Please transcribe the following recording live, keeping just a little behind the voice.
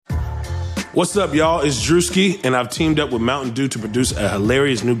What's up, y'all? It's Drewski, and I've teamed up with Mountain Dew to produce a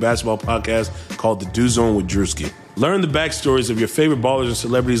hilarious new basketball podcast called The Dew Zone with Drewski. Learn the backstories of your favorite ballers and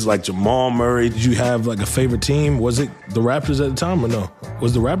celebrities like Jamal Murray. Did you have like a favorite team? Was it the Raptors at the time or no?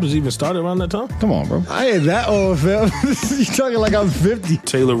 Was the Raptors even started around that time? Come on, bro. I ain't that old, fam. You talking like I'm 50.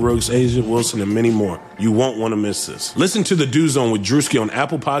 Taylor Rooks, Asia Wilson, and many more. You won't want to miss this. Listen to The Dew Zone with Drewski on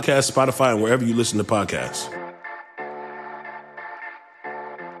Apple Podcasts, Spotify, and wherever you listen to podcasts.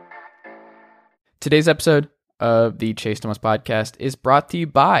 Today's episode of the Chase Thomas podcast is brought to you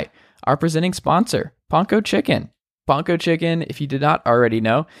by our presenting sponsor, Ponko Chicken. Ponko Chicken, if you did not already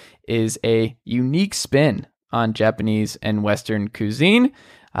know, is a unique spin on Japanese and Western cuisine.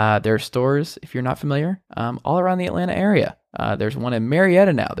 There are stores, if you're not familiar, all around the Atlanta area. There's one in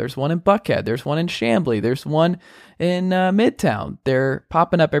Marietta now. There's one in Buckhead. There's one in Chamblee. There's one in Midtown. They're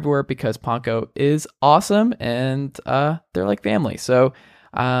popping up everywhere because Ponko is awesome and they're like family. So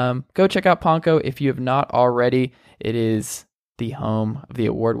go check out Ponko if you have not already. It is the home of the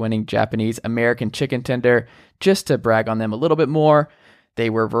award-winning Japanese American chicken tender. Just to brag on them a little bit more, they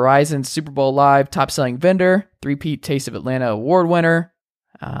were Verizon's Super Bowl Live top-selling vendor, three-peat Taste of Atlanta award winner,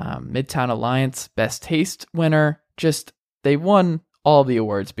 Midtown Alliance Best Taste winner. Just, they won all of the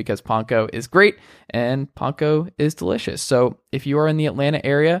awards because Ponko is great and Ponko is delicious. So if you are in the Atlanta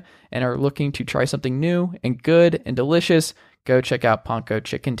area and are looking to try something new and good and delicious, go check out Ponko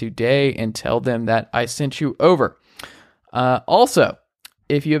Chicken today and tell them that I sent you over. Also,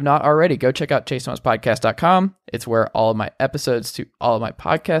 if you have not already, go check out chasethomaspodcast.com. It's where all of my episodes to all of my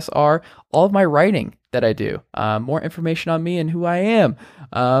podcasts are, all of my writing that I do, more information on me and who I am,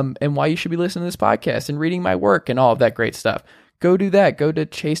 and why you should be listening to this podcast and reading my work and all of that great stuff. Go do that. Go to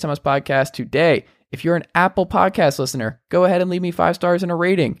Chase Thomas Podcast today. If you're an Apple Podcast listener, go ahead and leave me 5 stars and a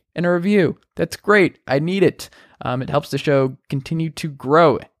rating and a review. That's great. I need it. It helps the show continue to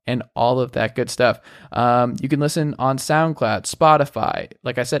grow and all of that good stuff. You can listen on SoundCloud, Spotify,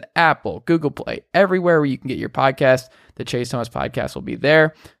 like I said, Apple, Google Play, everywhere where you can get your podcast. The Chase Thomas Podcast will be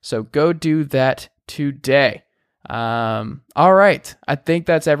there. So go do that today. All right. I think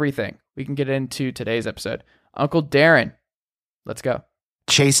that's everything. We can get into today's episode. Uncle Darren, let's go.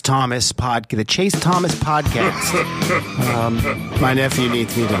 The Chase Thomas podcast. My nephew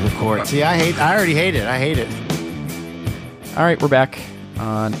needs me to record. See, I already hate it. I hate it. All right, we're back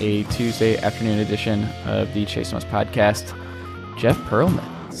on a Tuesday afternoon edition of the Chase Thomas podcast. Jeff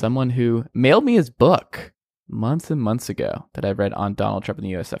Pearlman, someone who mailed me his book months and months ago that I read on Donald Trump and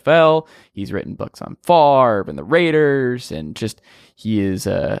the USFL. He's written books on Favre and the Raiders, and just he is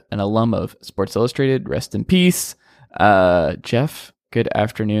an alum of Sports Illustrated. Rest in peace. Jeff, good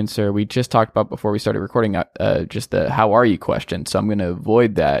afternoon, sir. We just talked about before we started recording just the how are you question, so I'm going to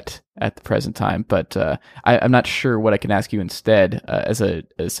avoid that at the present time, but I'm not sure what I can ask you instead as a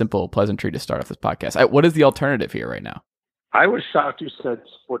simple pleasantry to start off this podcast. What is the alternative here right now? I was shocked you said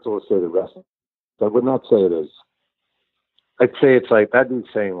Sports Illustrated Wrestling. I would not say it is. I'd say it's like, that'd be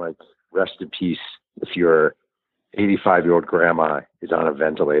saying like, rest in peace if your 85-year-old grandma is on a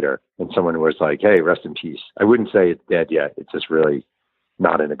ventilator and someone was like, hey, rest in peace. I wouldn't say it's dead yet. It's just really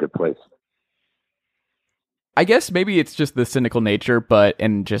not in a good place. I guess maybe it's just the cynical nature,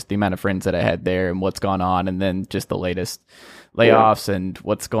 and just the amount of friends that I had there and what's gone on, and then just the latest layoffs and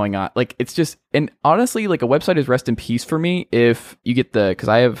what's going on. Like, it's just, and honestly, like a website is rest in peace for me if you get because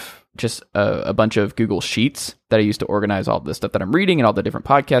I have just a bunch of Google Sheets that I use to organize all the stuff that I'm reading and all the different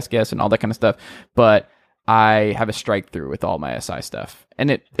podcast guests and all that kind of stuff. But I have a strike through with all my SI stuff,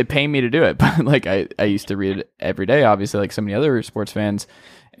 and it pained me to do it. But like I used to read it every day, obviously, like so many other sports fans,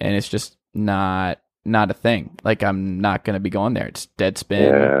 and it's just not a thing. Like, I'm not going to be going there. It's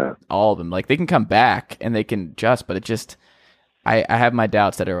Deadspin, all of them. Like, they can come back and they can adjust, but it just, I have my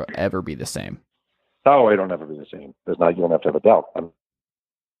doubts that it'll ever be the same. Oh, it don't ever be the same. You don't have to have a doubt.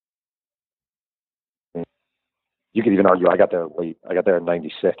 You could even argue I got there late. I got there in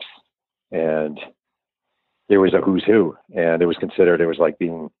 96, and there was a who's who, and it was like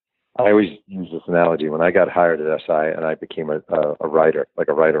being, I always use this analogy. When I got hired at SI and I became a writer, like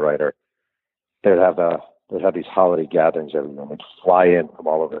a writer, they'd have these holiday gatherings every year. They'd fly in from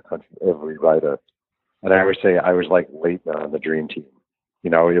all over the country, every writer. And I always say I was like Leighton on the dream team. You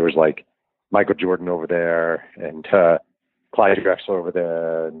know, it was like Michael Jordan over there and Clyde Drexler over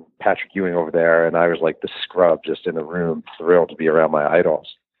there and Patrick Ewing over there. And I was like the scrub just in the room, thrilled to be around my idols.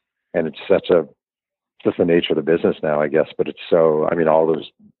 And it's just the nature of the business now, I guess. But it's so, I mean, all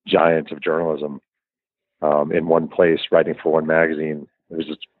those giants of journalism in one place, writing for one magazine, it was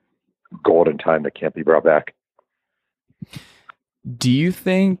just golden time that can't be brought back. Do you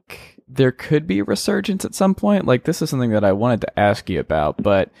think there could be a resurgence at some point. Like, this is something that I wanted to ask you about,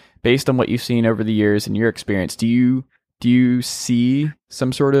 but based on what you've seen over the years and your experience, do you see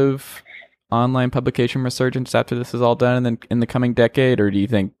some sort of online publication resurgence after this is all done and then in the coming decade, or do you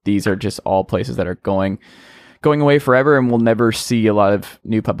think these are just all places that are going away forever and we'll never see a lot of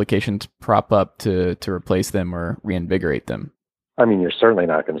new publications prop up to replace them or reinvigorate them? I mean, you're certainly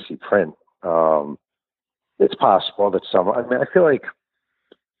not going to see print. It's possible that I feel like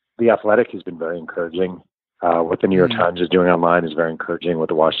The Athletic has been very encouraging. What the New York Times is doing online is very encouraging. What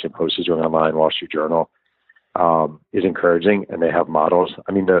the Washington Post is doing online, Wall Street Journal, is encouraging, and they have models.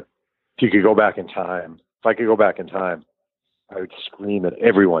 I mean, if I could go back in time, I would scream at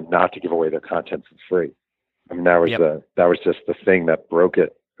everyone not to give away their content for free. I mean, that was just the thing that broke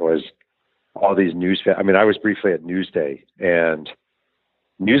it, was all these I mean, I was briefly at Newsday, and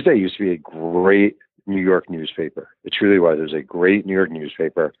Newsday used to be a great New York newspaper. It truly was. It was a great New York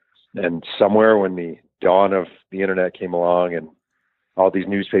newspaper. And somewhere when the dawn of the internet came along and all these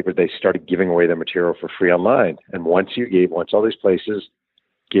newspapers, they started giving away their material for free online. And once all these places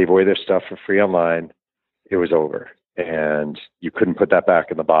gave away their stuff for free online, it was over. And you couldn't put that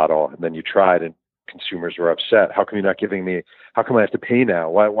back in the bottle. And then you tried, and consumers were upset. How come you're not giving me? How come I have to pay now?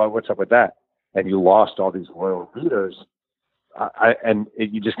 Why? What's up with that? And you lost all these loyal readers,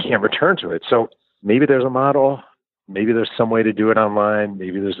 you just can't return to it. So maybe there's a model. Maybe there's some way to do it online.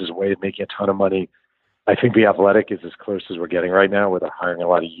 Maybe there's this way of making a ton of money. I think The Athletic is as close as we're getting right now, where they're hiring a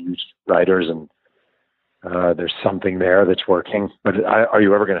lot of huge writers, and there's something there that's working. But are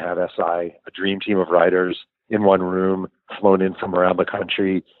you ever going to have SI, a dream team of writers in one room, flown in from around the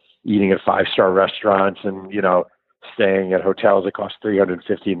country, eating at 5-star restaurants and, staying at hotels that cost $350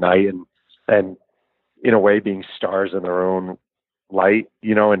 a night and in a way being stars in their own light,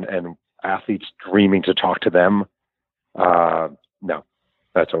 and athletes dreaming to talk to them? No,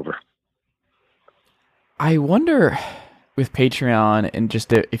 that's over. I wonder with Patreon, and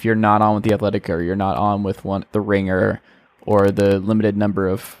just if you're not on with The Athletic, or you're not on with The Ringer, or the limited number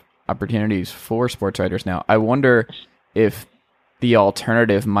of opportunities for sports writers now, I wonder if the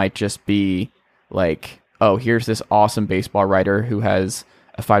alternative might just be like, oh, here's this awesome baseball writer who has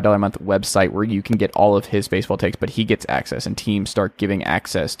a $5 a month website where you can get all of his baseball takes, but he gets access, and teams start giving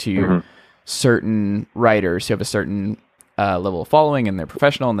access to certain writers who have a certain level of following, and they're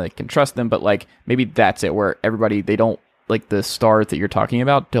professional and they can trust them. But like, maybe that's it, where everybody, they don't, like the stars that you're talking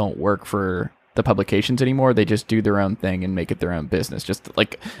about don't work for the publications anymore. They just do their own thing and make it their own business. Just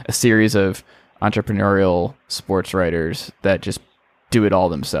like a series of entrepreneurial sports writers that just do it all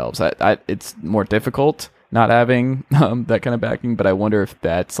themselves. It's more difficult not having that kind of backing, but I wonder if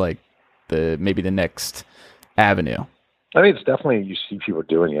that's like maybe the next avenue. I mean, it's definitely, you see people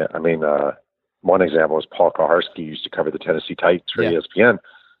doing it. I mean, one example is Paul Kaharski used to cover the Tennessee Titans for ESPN.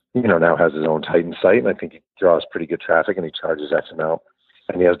 Now has his own Titan site, and I think he draws pretty good traffic, and he charges X amount,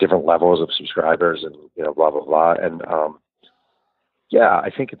 and he has different levels of subscribers, and blah blah blah. And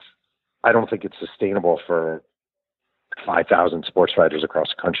I don't think it's sustainable for 5,000 sports writers across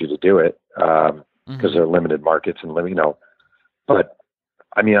the country to do it, because there are limited markets and But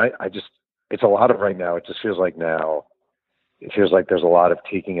I mean, it's a lot of right now. It just feels like now. It feels like there's a lot of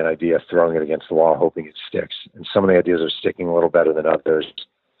taking an idea, throwing it against the wall, hoping it sticks. And some of the ideas are sticking a little better than others.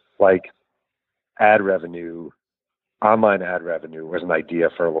 Like ad revenue, online ad revenue was an idea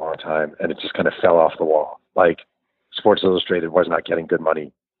for a long time, and it just kind of fell off the wall. Like Sports Illustrated was not getting good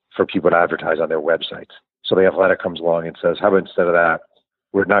money for people to advertise on their websites. So The Athletic comes along and says, how about instead of that,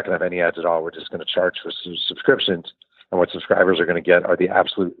 we're not going to have any ads at all. We're just going to charge for subscriptions. And what subscribers are going to get are the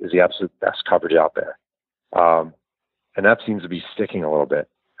absolute best coverage out there. And that seems to be sticking a little bit.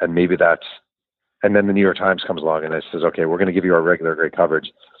 And maybe and then the New York Times comes along and it says, okay, we're going to give you our regular great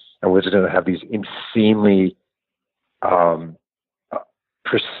coverage, and we're just going to have these insanely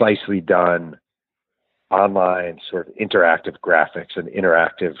precisely done online sort of interactive graphics and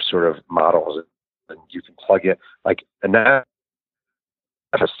interactive sort of models, and you can plug it and that's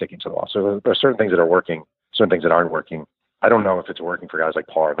sticking to the wall. So there are certain things that are working, certain things that aren't working. I don't know if it's working for guys like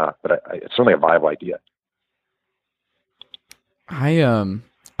Paul or not, but it's certainly a viable idea. I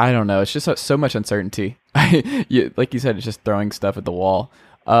don't know. It's just so much uncertainty. Like you said, it's just throwing stuff at the wall.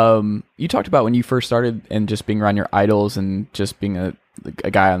 You talked about when you first started and just being around your idols and just being a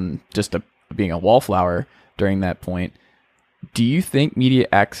guy on being a wallflower during that point. Do you think media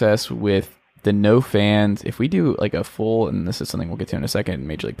access with the no fans, if we do like a full, and this is something we'll get to in a second in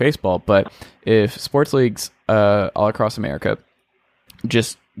Major League Baseball, but if sports leagues all across America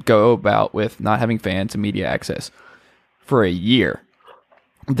just go about with not having fans and media access for a year,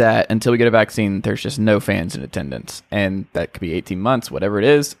 that until we get a vaccine, there's just no fans in attendance, and that could be 18 months, whatever it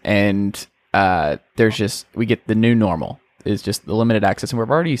is. And we get the new normal is just the limited access, and we've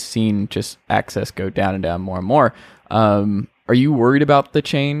already seen just access go down and down more and more. Are you worried about the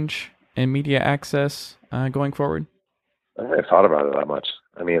change in media access going forward? I haven't thought about it that much.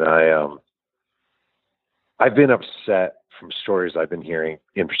 I mean, I've been upset from stories I've been hearing,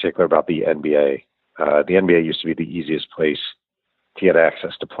 in particular about the NBA. The NBA used to be the easiest place to get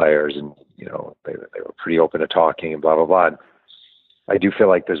access to players, and they were pretty open to talking and blah blah blah. And I do feel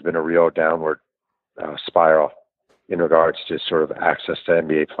like there's been a real downward spiral in regards to sort of access to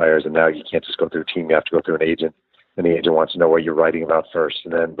NBA players, and now you can't just go through a team; you have to go through an agent, and the agent wants to know what you're writing about first,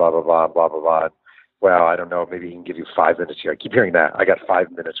 and then blah blah blah blah blah blah. Well, I don't know. Maybe he can give you 5 minutes here. I keep hearing that. I got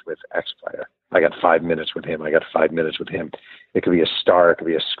 5 minutes with X player. I got 5 minutes with him. I got 5 minutes with him. It could be a star. It could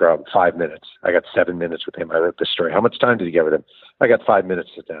be a scrub. 5 minutes. I got 7 minutes with him. I wrote this story. How much time did you get with him? I got 5 minutes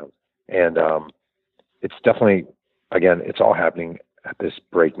to sit down. And it's definitely, again, it's all happening at this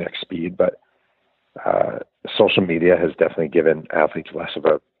breakneck speed. But social media has definitely given athletes less of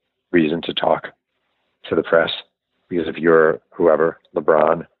a reason to talk to the press. Because if you're whoever,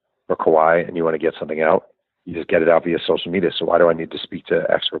 LeBron or Kawhi, and you want to get something out, you just get it out via social media. So why do I need to speak to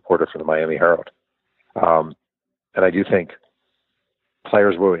X reporter for the Miami Herald? And I do think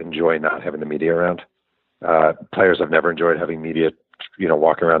players will enjoy not having the media around. Players have never enjoyed having media,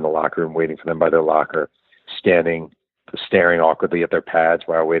 walking around the locker room, waiting for them by their locker, staring awkwardly at their pads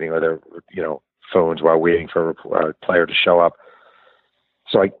while waiting, or their, phones while waiting for a player to show up.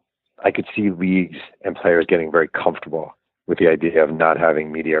 So I could see leagues and players getting very comfortable with the idea of not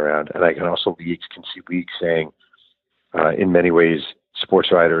having media around. And I can also see leagues saying, in many ways,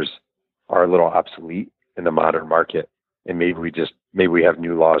 sports writers are a little obsolete in the modern market. And maybe we have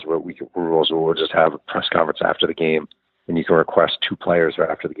new laws rules where we'll just have a press conference after the game, and you can request 2 players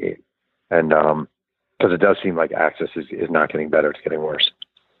after the game. And because it does seem like access is not getting better, it's getting worse.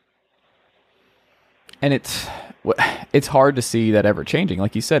 And it's hard to see that ever changing.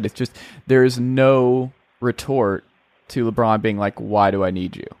 Like you said, it's just, there's no retort to LeBron being like, why do I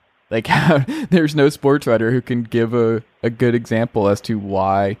need you? Like, there's no sports writer who can give a good example as to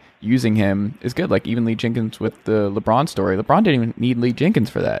why using him is good. Like, even Lee Jenkins with the LeBron story. LeBron didn't even need Lee Jenkins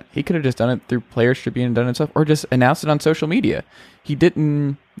for that. He could have just done it through Players Tribune and done it stuff, or just announced it on social media. He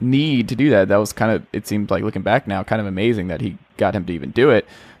didn't need to do that. That was kind of, it seems like, looking back now, kind of amazing that he got him to even do it.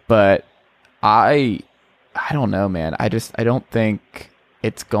 But I don't know, man. I don't think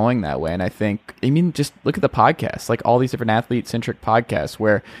it's going that way. And I think, just look at the podcasts, like all these different athlete-centric podcasts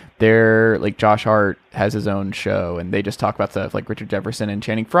where they're like, Josh Hart has his own show and they just talk about stuff like Richard Jefferson and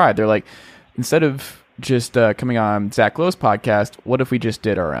Channing Frye. They're like, instead of just coming on Zach Lowe's podcast, what if we just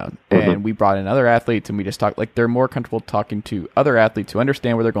did our own? Mm-hmm. And we brought in other athletes and we just talk, like, they're more comfortable talking to other athletes who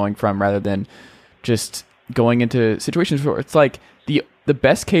understand where they're going from, rather than just going into situations where it's like the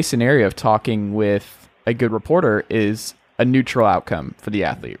best case scenario of talking with a good reporter is a neutral outcome for the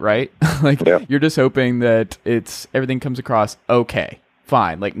athlete, right? Like, yeah. You're just hoping that everything comes across okay,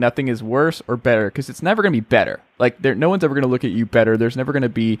 fine. Like, nothing is worse or better, because it's never going to be better. Like, no one's ever going to look at you better. There's never going to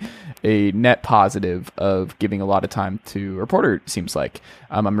be a net positive of giving a lot of time to a reporter, it seems like.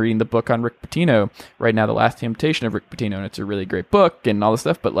 I'm reading the book on Rick Pitino right now, The Last Temptation of Rick Pitino, and it's a really great book and all this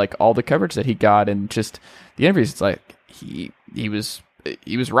stuff, but like all the coverage that he got and just the interviews, it's like he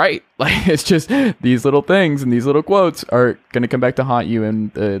was right. Like, it's just these little things and these little quotes are going to come back to haunt you,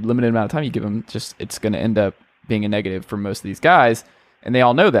 and the limited amount of time you give them, it's going to end up being a negative for most of these guys. And they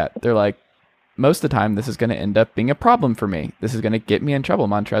all know that. They're like, most of the time, this is going to end up being a problem for me. This is going to get me in trouble.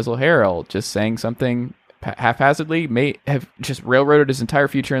 Montrezl Harrell just saying something haphazardly may have just railroaded his entire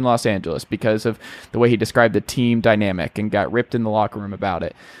future in Los Angeles because of the way he described the team dynamic and got ripped in the locker room about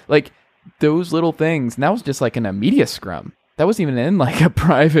it. Like, those little things. And that was just like in a media scrum. That wasn't even in like a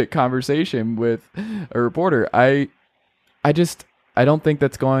private conversation with a reporter. I don't think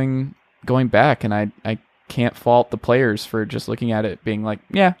that's going back, and I can't fault the players for just looking at it being like,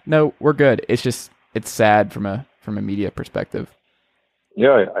 yeah, no, we're good. It's sad from a media perspective.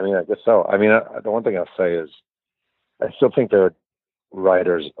 Yeah, I guess so. The one thing I'll say is I still think there are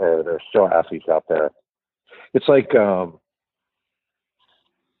writers, or there are still athletes out there. It's like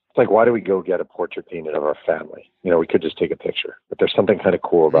why do we go get a portrait painted of our family? We could just take a picture, but there's something kind of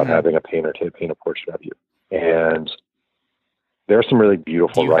cool about having a painter to paint a portrait of you. And there are some really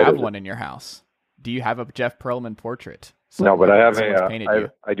beautiful writers. Do you have one in your house? Do you have a Jeff Pearlman portrait? No, but I have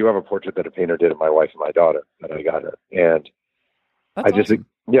I do have a portrait that a painter did of my wife and my daughter that I got her. And that's awesome.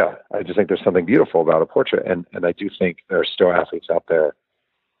 I just think there's something beautiful about a portrait. And I do think there are still athletes out there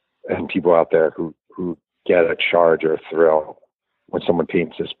and people out there who get a charge or a thrill when someone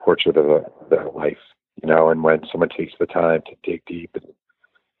paints this portrait of their life, and when someone takes the time to dig deep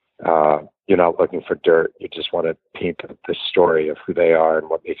and you're not looking for dirt. You just want to paint the story of who they are and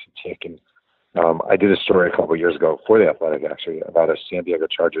what makes them tick. And I did a story a couple of years ago for The Athletic, actually, about a San Diego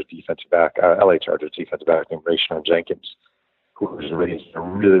Chargers defensive back, LA Chargers defensive back named Rayshon Jenkins, who was raised in a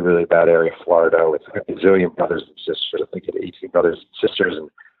really, really bad area of Florida with a gazillion brothers and sisters. I think he had 18 brothers and sisters, and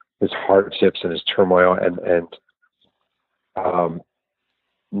his hardships and his turmoil. And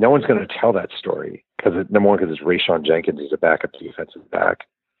no one's going to tell that story because, number one, because it's Rayshon Jenkins. He's a backup defensive back.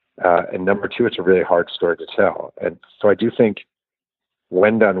 And number two, it's a really hard story to tell. And so I do think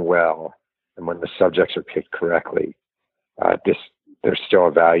when done well and when the subjects are picked correctly, there's still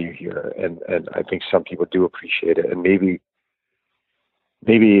a value here. And I think some people do appreciate it. And maybe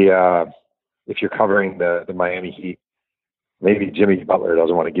if you're covering the Miami Heat, maybe Jimmy Butler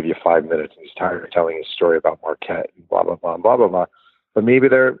doesn't want to give you 5 minutes and he's tired of telling his story about Marquette and blah, blah, blah, blah, blah, blah. But maybe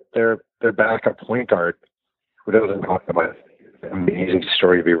their backup point guard who doesn't talk about an amazing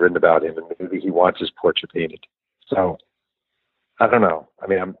story to be written about him, and maybe he wants his portrait painted. So I don't know. I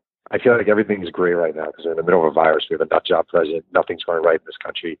mean, I feel like everything is gray right now because we're in the middle of a virus. We have a nut job president. Nothing's going right in this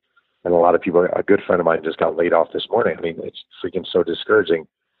country. And a lot of people, a good friend of mine just got laid off this morning. I mean, it's freaking so discouraging,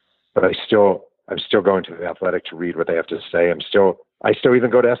 but I'm still going to The Athletic to read what they have to say. I still even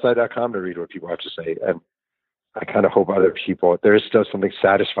go to SI.com to read what people have to say. And I kind of hope other people, there is still something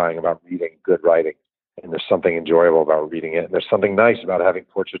satisfying about reading good writing. And there's something enjoyable about reading it. And there's something nice about having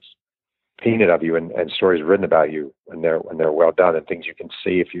portraits painted of you and stories written about you when they're well done, and things you can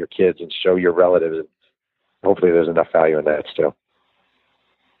see for your kids and show your relatives. And hopefully there's enough value in that still.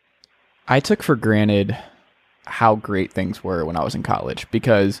 I took for granted how great things were when I was in college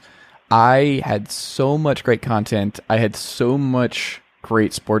because I had so much great content. I had so much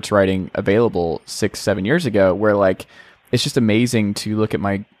great sports writing available 6-7 years ago where it's just amazing to look at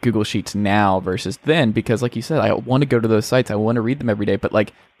my Google Sheets now versus then because like you said, I want to go to those sites. I want to read them every day, but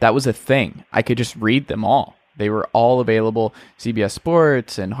that was a thing. I could just read them all. They were all available, CBS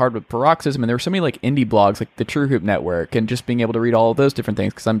Sports and Hardwood Paroxysm, and there were so many indie blogs like the True Hoop Network and just being able to read all of those different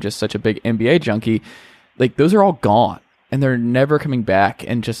things because I'm just such a big NBA junkie. Those are all gone and they're never coming back,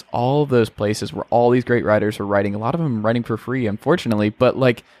 and just all of those places where all these great writers were writing, a lot of them writing for free, unfortunately, but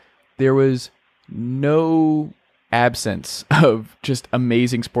there was no absence of just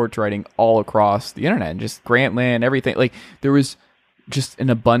amazing sports writing all across the internet and just Grantland, everything. There was just an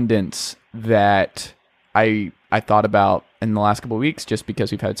abundance that I thought about in the last couple of weeks just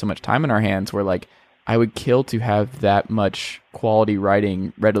because we've had so much time in our hands where I would kill to have that much quality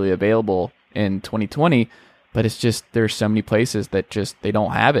writing readily available in 2020, but it's just there's so many places that just they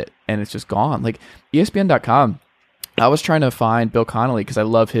don't have it and it's just gone. ESPN.com, I was trying to find Bill Connolly because I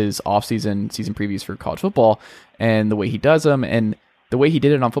love his season previews for college football and the way he does them, and the way he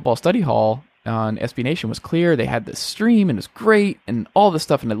did it on Football Study Hall on SB Nation was clear. They had this stream and it was great and all this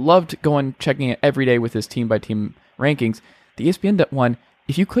stuff, and I loved checking it every day with his team by team rankings. The ESPN one,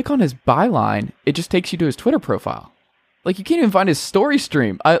 if you click on his byline, it just takes you to his Twitter profile. You can't even find his story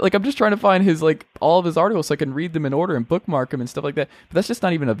stream. I'm just trying to find his all of his articles so I can read them in order and bookmark them and stuff like that. But that's just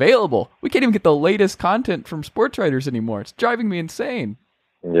not even available. We can't even get the latest content from sports writers anymore. It's driving me insane.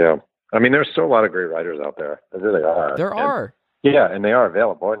 Yeah. I mean, there's still a lot of great writers out there. There really are. There are. Yeah, and they are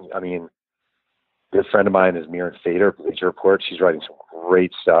available. And I mean, a good friend of mine is Miran Fader, Bleacher Report. She's writing some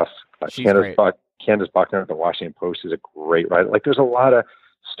great stuff. Candace Buckner at the Washington Post is a great writer. There's still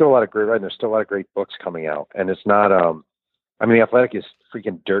a lot of great writing. There's still a lot of great books coming out. And it's not, The Athletic is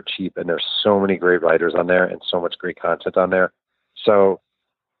freaking dirt cheap, and there's so many great writers on there and so much great content on there. So,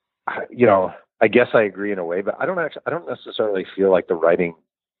 I guess I agree in a way, but I don't necessarily feel like the writing,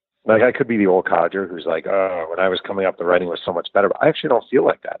 I could be the old codger who's when I was coming up, the writing was so much better, but I actually don't feel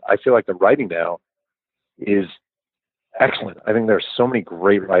like that. I feel like the writing now is excellent. I think there's so many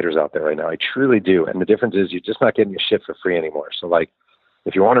great writers out there right now. I truly do. And the difference is you're just not getting your shit for free anymore. So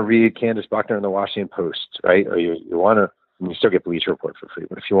if you want to read Candace Buckner in the Washington Post, right? Or you want to, you still get Bleacher Report for free.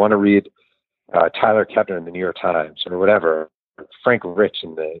 But if you want to read Tyler Kepner in the New York Times or whatever, Frank Rich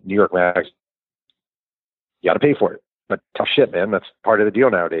in the New York Magazine, you got to pay for it. But tough shit, man. That's part of the deal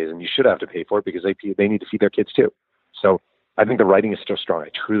nowadays, and you should have to pay for it because they need to feed their kids too. So I think the writing is still strong. I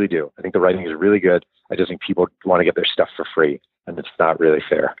truly do. I think the writing is really good. I just think people want to get their stuff for free, and it's not really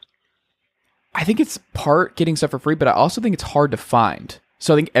fair. I think it's part getting stuff for free, but I also think it's hard to find.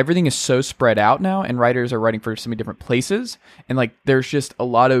 So I think everything is so spread out now, and writers are writing for so many different places, and there's just a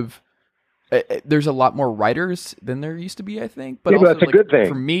lot of there's a lot more writers than there used to be, I think. But also, that's a good thing.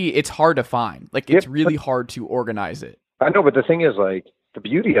 For me, it's hard to find. It's really hard to organize it. I know, but the thing is, the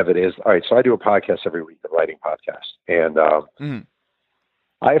beauty of it is, all right, so I do a podcast every week, a writing podcast. And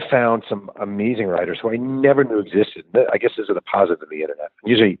I have found some amazing writers who I never knew existed. I guess this is the positive of the internet.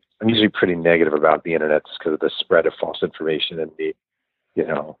 I'm usually pretty negative about the internet just because of the spread of false information and the,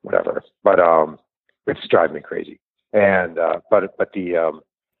 whatever. But it's driving me crazy. And but the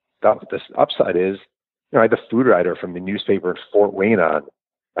upside is, I had the food writer from the newspaper in Fort Wayne on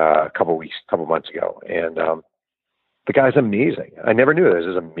a couple months ago, and the guy's amazing. I never knew there was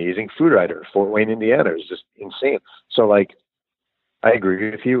this amazing food writer in Fort Wayne, Indiana. It's just insane. So like, I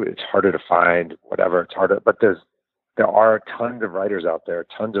agree with you. It's harder to find, whatever. It's harder, but there are tons of writers out there,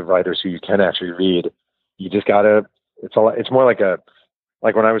 tons of writers who you can actually read. You just gotta. It's more like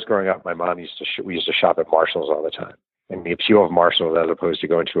when I was growing up, my mom we used to shop at Marshalls all the time. And the appeal of Marshalls, as opposed to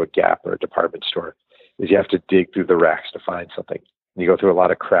going to a Gap or a department store, is you have to dig through the racks to find something. And you go through a lot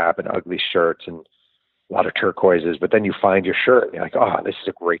of crap and ugly shirts and a lot of turquoises, but then you find your shirt and you're like, oh, this is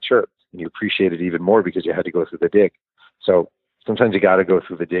a great shirt. And you appreciate it even more because you had to go through the dig. So sometimes you got to go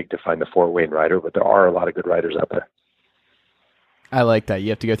through the dig to find the Fort Wayne writer, but there are a lot of good writers out there. I like that. You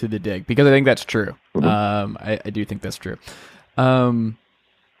have to go through the dig because I think that's true. Mm-hmm. I do think that's true.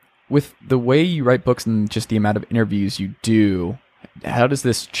 With the way you write books and just the amount of interviews you do, how does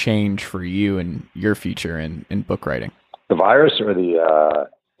this change for you and your future in book writing? The virus or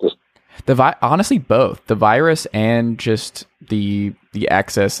honestly, both the virus and just the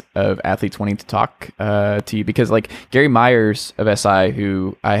access of athletes wanting to talk to you, because like Gary Myers of SI,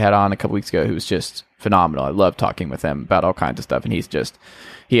 who I had on a couple weeks ago, who's just phenomenal. I love talking with him about all kinds of stuff, and he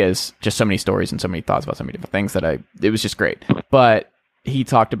has just so many stories and so many thoughts about so many different things it was just great. But he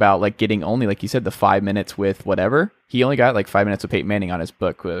talked about like getting only, like you said, the 5 minutes with whatever. He only got like 5 minutes with Peyton Manning on his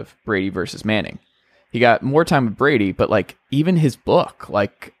book with Brady versus Manning. He got more time with Brady, but like even his book,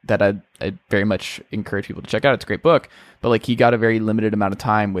 like that I very much encourage people to check out. It's a great book, but like he got a very limited amount of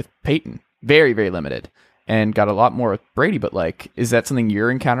time with Peyton, very, very limited, and got a lot more with Brady. But like, is that something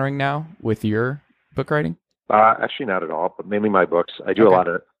you're encountering now with your book writing? Actually not at all, but mainly my books. I do a lot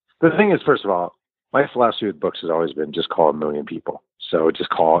of, the thing is, first of all, my philosophy with books has always been just call 1 million people. So just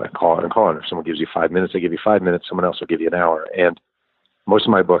call and call and call. And if someone gives you 5 minutes, they give you 5 minutes. Someone else will give you an hour. And most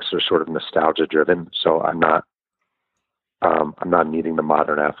of my books are sort of nostalgia driven. So I'm not needing the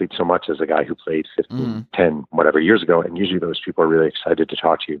modern athlete so much as a guy who played 15, 10, whatever years ago. And usually those people are really excited to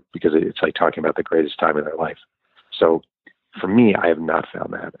talk to you because it's like talking about the greatest time in their life. So for me, I have not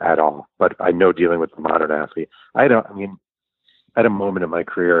found that at all. But I know dealing with the modern athlete, I had a moment in my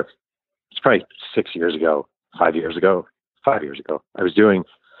career, it's probably 5 years ago. I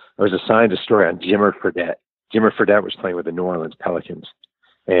was assigned a story on Jimmer Fredette. Jimmer Fredette was playing with the New Orleans Pelicans,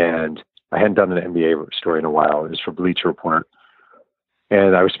 and I hadn't done an NBA story in a while. It was for Bleacher Report,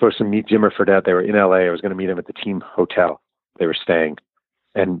 and I was supposed to meet Jimmer Fredette. They were in LA. I was going to meet him at the team hotel they were staying,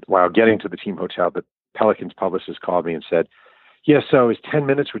 and while getting to the team hotel, the Pelicans publicist called me and said, "Yeah, so is 10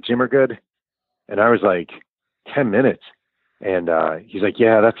 minutes with Jimmer good?" And I was like, 10 minutes? And he's like,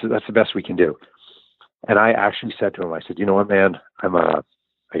 "Yeah, that's the best we can do." And I actually said to him, I said, "You know what, man?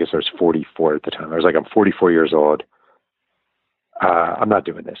 I guess I was 44 at the time. I was like, I'm 44 years old. I'm not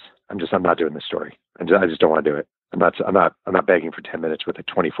doing this. I'm not doing this story. I just don't want to do it. I'm not begging for 10 minutes with a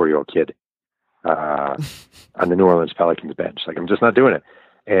 24-year-old kid on the New Orleans Pelicans bench. Like, I'm just not doing it."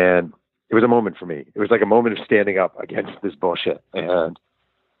 And it was a moment for me. It was like a moment of standing up against this bullshit. And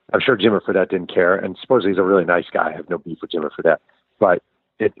I'm sure Jimmer Fredette didn't care. And supposedly he's a really nice guy. I have no beef with Jimmer Fredette. But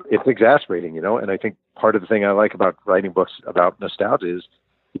it's exasperating, And I think part of the thing I like about writing books about nostalgia is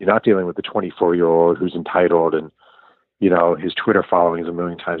you're not dealing with the 24-year-old who's entitled and, his Twitter following is a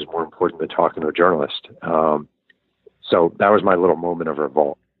million times more important than talking to a journalist. So that was my little moment of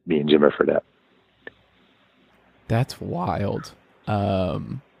revolt, me and Jimmer Fredette. That's wild.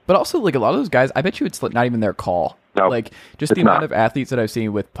 But also, like, a lot of those guys, I bet you it's not even their call. No, like, just the amount of athletes that I've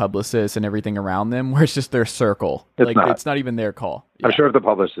seen with publicists and everything around them, where it's just their circle. It's not even their call. Yeah. I'm sure if the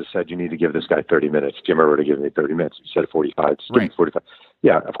publicist said, "You need to give this guy 30 minutes," Jimmer would have given me 30 minutes. He said 45. Right. 45.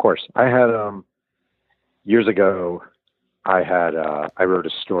 Yeah, of course. I had, years ago, I wrote a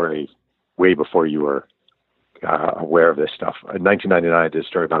story way before you were aware of this stuff. In 1999, I did a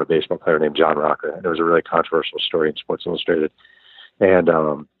story about a baseball player named John Rocker, and it was a really controversial story in Sports Illustrated. And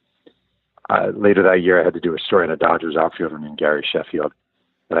later that year, I had to do a story on a Dodgers outfielder named Gary Sheffield.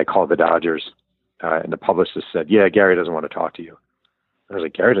 And I called the Dodgers, and the publicist said, "Yeah, Gary doesn't want to talk to you." I was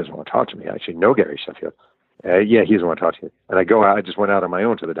like, "Gary doesn't want to talk to me? I actually know Gary Sheffield." "Yeah, he doesn't want to talk to you." And I just went out on my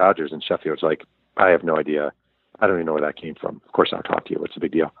own to the Dodgers, and Sheffield's like, "I have no idea. I don't even know where that came from. Of course I'll talk to you. What's the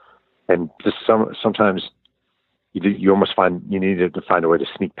big deal?" And just sometimes you almost you needed to find a way to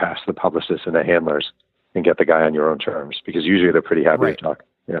sneak past the publicists and the handlers and get the guy on your own terms, because usually they're pretty happy to talk.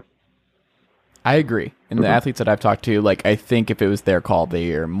 Yeah. I agree. And the athletes that I've talked to, like, I think if it was their call,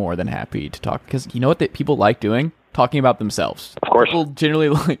 they are more than happy to talk. Because you know what people like doing? Talking about themselves. Of course. People generally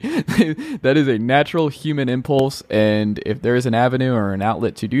like that is a natural human impulse. And if there is an avenue or an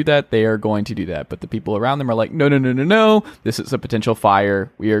outlet to do that, they are going to do that. But the people around them are like, no. This is a potential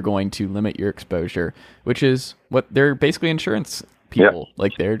fire. We are going to limit your exposure, which is what they're basically insurance people. Yeah.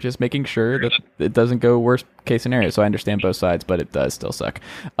 Like, they're just making sure that it doesn't go worst case scenario. So I understand both sides, but it does still suck.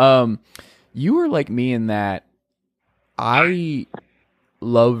 You are like me in that I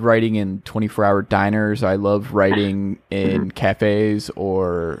love writing in 24-hour diners. I love writing in cafes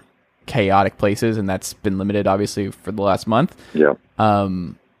or chaotic places, and that's been limited, obviously, for the last month. Yeah.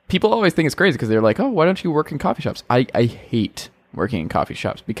 People always think it's crazy because they're like, oh, why don't you work in coffee shops? I hate working in coffee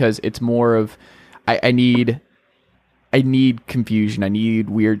shops because it's more of I need confusion. I need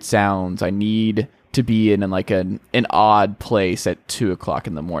weird sounds. I need to be in like an odd place at 2:00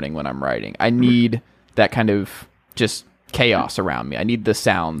 in the morning when I'm writing. I need that kind of just chaos around me. I need the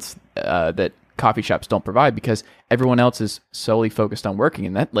sounds that coffee shops don't provide because everyone else is solely focused on working,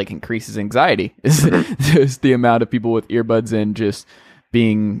 and that like increases anxiety. Is just the amount of people with earbuds in just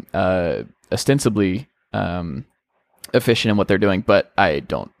being ostensibly efficient in what they're doing. But I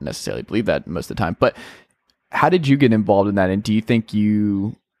don't necessarily believe that most of the time. But how did you get involved in that? And do you think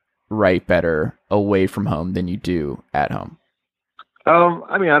you write better away from home than you do at home?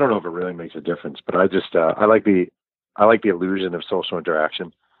 I mean, I don't know if it really makes a difference, but I just I like the illusion of social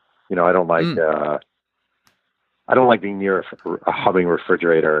interaction. You know, I don't like being near a humming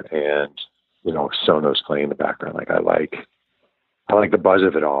refrigerator and, you know, Sonos playing in the background. Like I like the buzz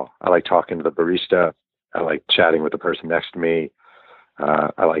of it all. I like talking to the barista. I like chatting with the person next to me.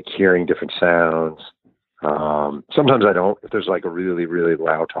 I like hearing different sounds. Sometimes I don't. If there's like a really, really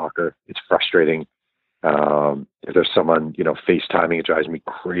loud talker, it's frustrating. If there's someone, you know, FaceTiming, it drives me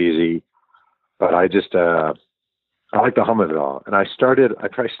crazy. But I just, I like the hum of it all. And I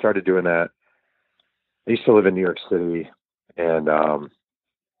probably started doing that. I used to live in New York City, and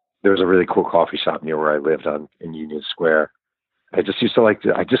there was a really cool coffee shop near where I lived in Union Square. I just used to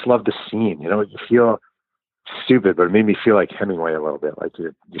I just love the scene. You know, you feel stupid, but it made me feel like Hemingway a little bit. Like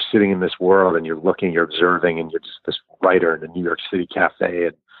you're sitting in this world and you're looking, you're observing, and you're just this writer in a New York City cafe,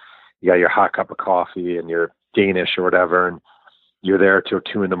 and you got your hot cup of coffee and you're Danish or whatever, and you're there till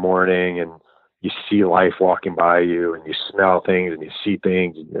 2 a.m, and you see life walking by you, and you smell things and you see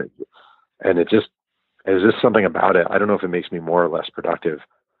things, and it just is just something about it. I don't know if it makes me more or less productive.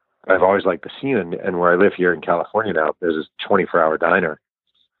 I've always liked the scene, and where I live here in California now, there's this 24-hour diner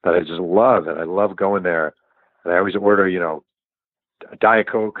that I just love, and I love going there. And I always order, you know, a Diet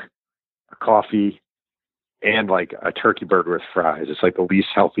Coke, a coffee, and like a turkey burger with fries. It's like the least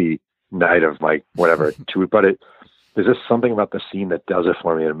healthy night of like whatever. But there's just something about the scene that does it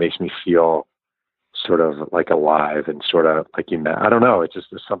for me, and it makes me feel sort of like alive and sort of like, I don't know. It's just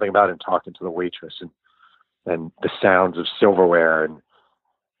there's something about it, and talking to the waitress and the sounds of silverware and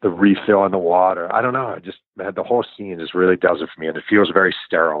the refill on the water. I don't know. The whole scene just really does it for me. And it feels very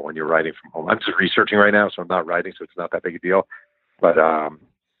sterile when you're writing from home. I'm just researching right now, so I'm not writing, so it's not that big a deal. But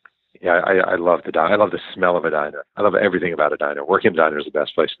yeah, I love the diner. I love the smell of a diner. I love everything about a diner. Working in a diner is the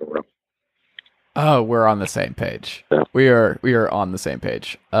best place in the world. Oh, we're on the same page. Yeah. We are on the same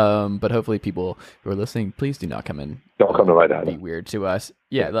page. But hopefully people who are listening, please do not come in. Don't come to my diner. Be weird to us.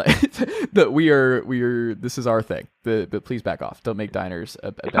 Yeah, like, we are. This is our thing. But please back off. Don't make diners.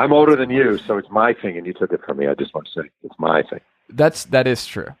 I'm older than you, so it's my thing, and you took it from me. I just want to say it's my thing. That is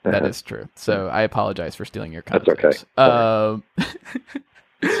true. That is true. So I apologize for stealing your content. That's okay.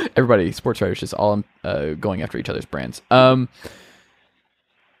 Everybody, sports writers, just all going after each other's brands.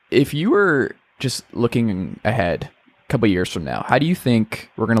 If you were just looking ahead a couple of years from now, how do you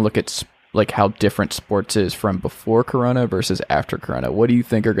think we're going to look at like how different sports is from before Corona versus after Corona? What do you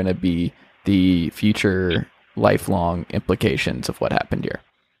think are going to be the future lifelong implications of what happened here?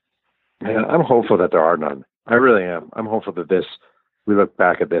 Man, I'm hopeful that there are none. I really am. I'm hopeful that we look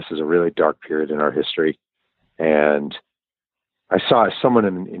back at this as a really dark period in our history. And I saw someone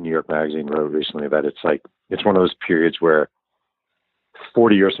in New York Magazine wrote recently that it's one of those periods where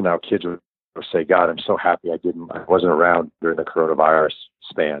 40 years from now, kids will say, God, I'm so happy I wasn't around during the coronavirus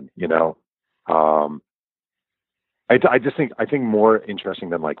span, you know? I think more interesting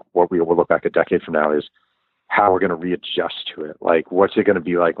than like what we will look back a decade from now is how we're going to readjust to it. Like, what's it going to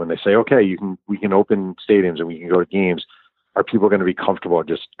be like when they say, okay, we can open stadiums and we can go to games? Are people going to be comfortable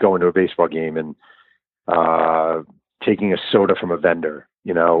just going to a baseball game and taking a soda from a vendor,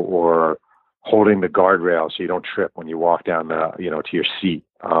 you know, or holding the guardrail so you don't trip when you walk down to your seat?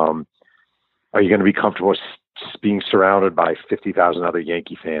 Are you going to be comfortable being surrounded by 50,000 other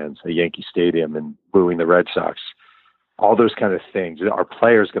Yankee fans at Yankee Stadium and booing the Red Sox, all those kind of things. Are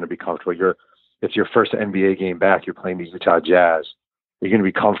players going to be comfortable? It's your first NBA game back. You're playing the Utah Jazz. You're going to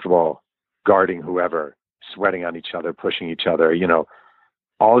be comfortable guarding whoever, sweating on each other, pushing each other,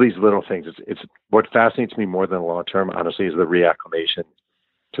 all these little things. It's what fascinates me more than the long term, honestly, is the reacclimation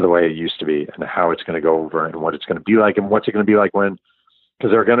to the way it used to be and how it's going to go over and what it's going to be like and what's it going to be like when,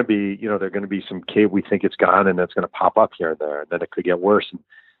 because there are going to be some cave we think it's gone and it's going to pop up here and there and then it could get worse. And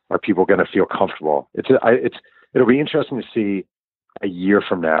are people going to feel comfortable? It'll be interesting to see a year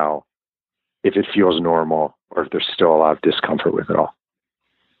from now if it feels normal or if there's still a lot of discomfort with it all.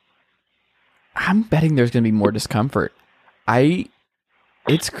 I'm betting there's going to be more discomfort.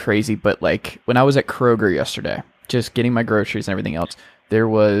 It's crazy, but like when I was at Kroger yesterday, just getting my groceries and everything else, there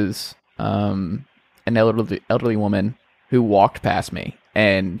was an elderly woman who walked past me,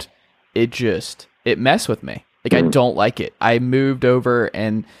 and it messed with me. Like, I don't like it. I moved over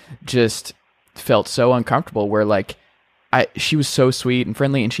and just felt so uncomfortable where like she was so sweet and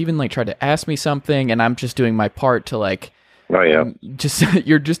friendly, and she even like tried to ask me something, and I'm just doing my part to like, oh yeah,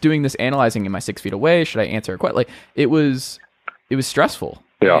 you're just doing this analyzing. Am I 6 feet away? Should I answer her? Quite like it was stressful.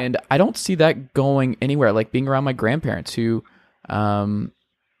 Yeah. And I don't see that going anywhere. Like being around my grandparents who,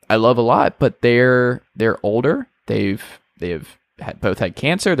 I love a lot, but they're older. They've both had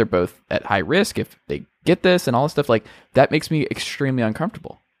cancer. They're both at high risk if they get this and all this stuff. Like that makes me extremely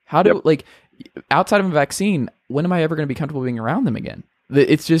uncomfortable. How do like outside of a vaccine, when am I ever going to be comfortable being around them again?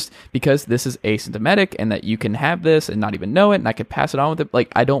 It's just because this is asymptomatic and that you can have this and not even know it, and I could pass it on with it.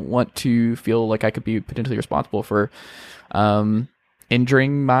 Like I don't want to feel like I could be potentially responsible for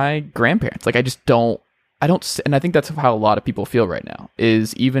injuring my grandparents. Like I don't, and I think that's how a lot of people feel right now,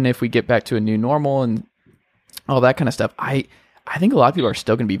 is even if we get back to a new normal and all that kind of stuff, I think a lot of people are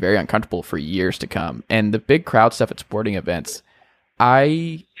still going to be very uncomfortable for years to come. And the big crowd stuff at sporting events,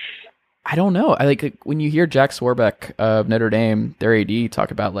 I don't know. I like when you hear Jack Swarbeck of Notre Dame, their AD,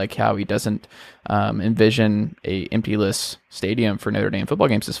 talk about like how he doesn't envision a emptyless stadium for Notre Dame football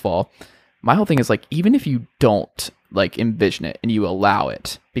games this fall. My whole thing is like, even if you don't like envision it and you allow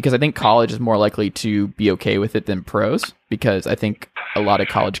it, because I think college is more likely to be okay with it than pros, because I think a lot of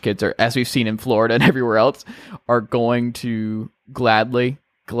college kids are, as we've seen in Florida and everywhere else, are going to gladly,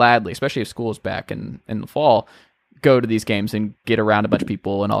 especially if school's back in the fall, go to these games and get around a bunch of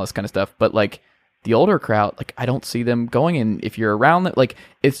people and all this kind of stuff. But like the older crowd, like I don't see them going. And if you're around that, like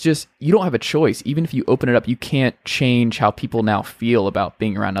it's just, you don't have a choice. Even if you open it up, you can't change how people now feel about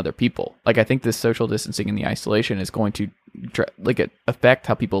being around other people. Like I think this social distancing and the isolation is going to affect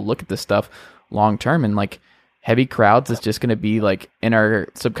how people look at this stuff long term. And like heavy crowds is just going to be like in our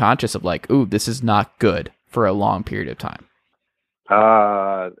subconscious of like, ooh, this is not good for a long period of time.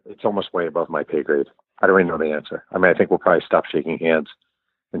 It's almost way above my pay grade. I don't even know the answer. I mean, I think we'll probably stop shaking hands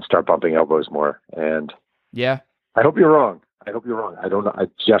and start bumping elbows more. And yeah, I hope you're wrong. I don't know. I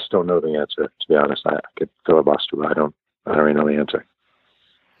just don't know the answer, to be honest. I could filibuster, but I don't really know the answer.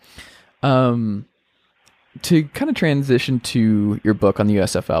 To kind of transition to your book on the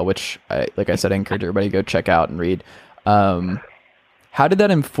USFL, which like I said, I encourage everybody to go check out and read. How did that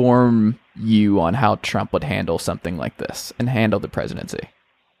inform you on how Trump would handle something like this and handle the presidency?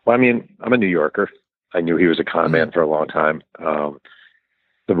 Well, I mean, I'm a New Yorker. I knew he was a con man for a long time.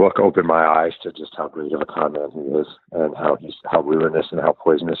 The book opened my eyes to just how great of a con man he is and how ruinous and how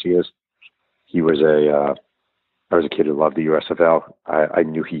poisonous he is. I was a kid who loved the USFL. I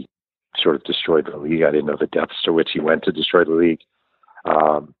knew he sort of destroyed the league. I didn't know the depths to which he went to destroy the league.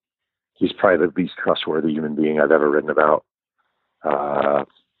 He's probably the least trustworthy human being I've ever written about. The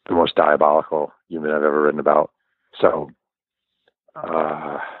most diabolical human I've ever written about. So,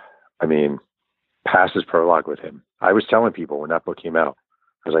 I mean, past his prologue with him. I was telling people when that book came out,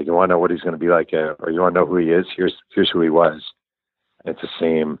 I was like, you want to know what he's going to be like, or you want to know who he is? Here's who he was. And it's the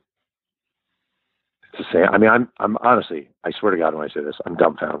same. I mean, I'm honestly, I swear to God when I say this, I'm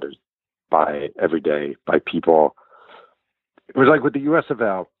dumbfounded by every day, by people. It was like with the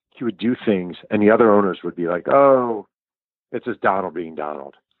USFL, he would do things and the other owners would be like, oh, it's just Donald being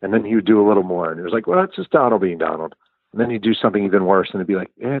Donald. And then he would do a little more and it was like, well, it's just Donald being Donald. And then he'd do something even worse and it'd be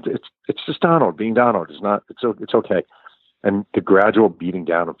like, it's just Donald being Donald. It's okay. And the gradual beating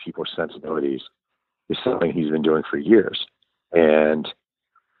down of people's sensibilities is something he's been doing for years. And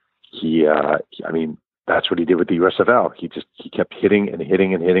I mean, that's what he did with the USFL. He kept hitting and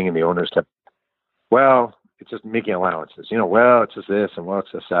hitting and hitting, and the owners kept, well, it's just making allowances. Well, it's just this, and well,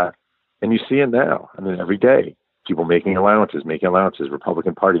 it's just that. And you see it now. I mean, every day, people making allowances,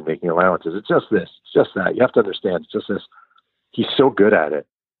 Republican Party making allowances. It's just this, it's just that. You have to understand, it's just this. He's so good at it.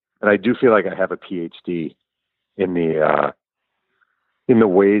 And I do feel like I have a PhD in the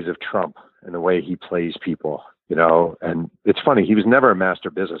ways of Trump and the way he plays people, and it's funny. He was never a master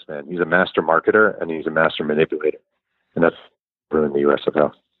businessman. He's a master marketer and he's a master manipulator. And that's ruined the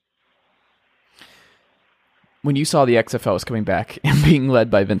USFL. When you saw the XFL was coming back and being led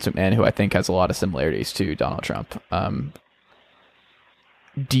by Vince McMahon, who I think has a lot of similarities to Donald Trump,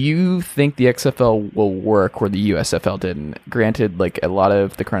 do you think the XFL will work where the USFL didn't? Granted, like a lot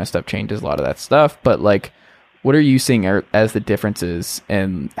of the current stuff changes, a lot of that stuff, but like, what are you seeing as the differences,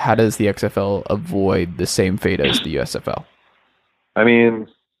 and how does the XFL avoid the same fate as the USFL? I mean,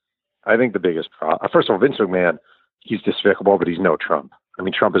 I think the biggest problem, first of all, Vince McMahon, he's despicable, but he's no Trump. I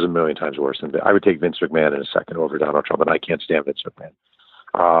mean, Trump is a million times worse than I would take Vince McMahon in a second over Donald Trump, and I can't stand Vince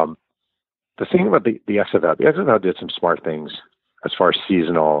McMahon. The thing about the XFL did some smart things as far as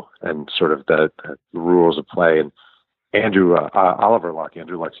seasonal and sort of the rules of play. And Andrew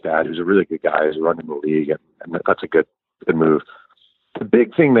Luck's dad, who's a really good guy, who's running the league, and that's a good move. The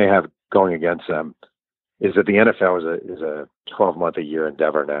big thing they have going against them is that the NFL is a 12-month-a-year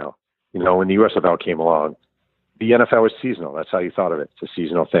endeavor now. When the USFL came along, the NFL was seasonal. That's how you thought of it. It's a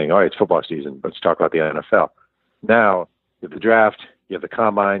seasonal thing. All right, it's football season. Let's talk about the NFL. Now, you have the draft, you have the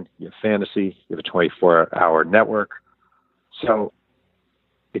combine, you have fantasy, you have a 24-hour network. So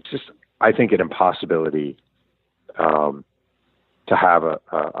it's just, I think, an impossibility to have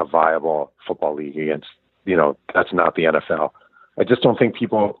a viable football league against, that's not the NFL. I just don't think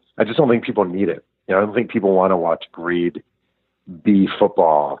people need it. I don't think people want to watch grade B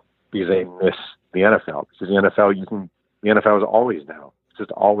football because they miss the NFL. Because the NFL is always now. It's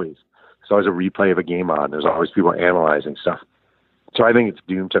just always. There's always a replay of a game on. There's always people analyzing stuff. So I think it's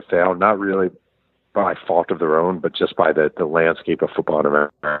doomed to fail, not really by fault of their own, but just by the landscape of football in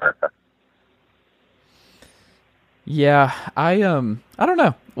America. Yeah, I don't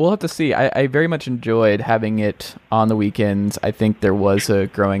know. We'll have to see. I very much enjoyed having it on the weekends. I think there was a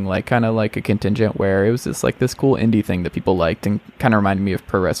growing kind of like a contingent where it was just like this cool indie thing that people liked, and kind of reminded me of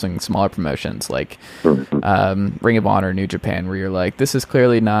pro wrestling, smaller promotions like Ring of Honor, New Japan, where you're like, this is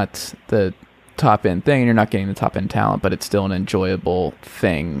clearly not the top end thing, and you're not getting the top end talent, but it's still an enjoyable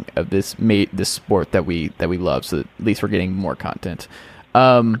thing of this sport that we love. So at least we're getting more content.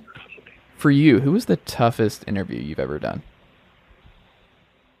 For you, who was the toughest interview you've ever done?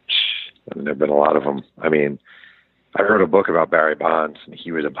 There have been a lot of them. I mean, I wrote a book about Barry Bonds, and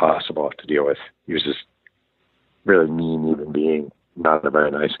he was impossible to deal with. He was just really mean human being, not a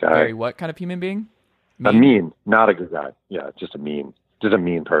very nice guy. Barry, what kind of human being? Mean, not a good guy. Yeah, just a mean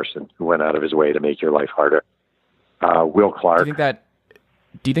person who went out of his way to make your life harder. Will Clark.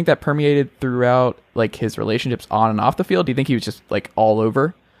 Do you think that permeated throughout like his relationships on and off the field? Do you think he was just like all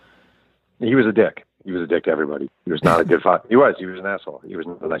over? He was a dick. He was a dick to everybody. He was not a good father. He was an asshole. He was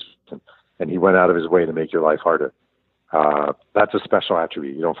not a nice person. And he went out of his way to make your life harder. That's a special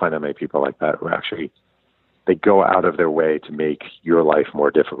attribute. You don't find that many people like that who actually, they go out of their way to make your life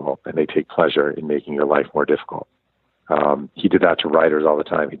more difficult, and they take pleasure in making your life more difficult. He did that to writers all the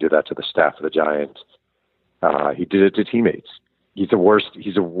time. He did that to the staff of the Giants. He did it to teammates. He's the worst.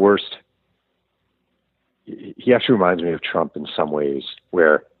 He actually reminds me of Trump in some ways,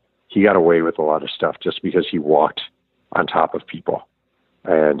 where he got away with a lot of stuff just because he walked on top of people,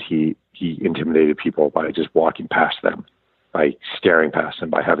 and he intimidated people by just walking past them, by staring past them,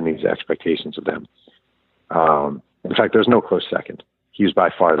 by having these expectations of them. In fact, there's no close second. He was by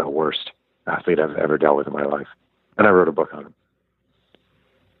far the worst athlete I've ever dealt with in my life. And I wrote a book on him.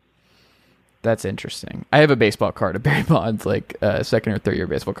 That's interesting. I have a baseball card of Barry Bonds, like a second or third year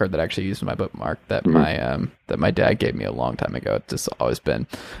baseball card that I actually used in my bookmark that my dad gave me a long time ago. It's just always been.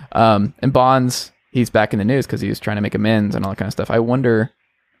 And Bonds, he's back in the news because he was trying to make amends and all that kind of stuff. I wonder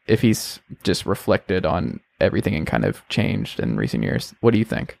if he's just reflected on everything and kind of changed in recent years. What do you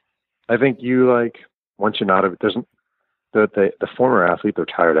think? I think once you're not, the former athlete, the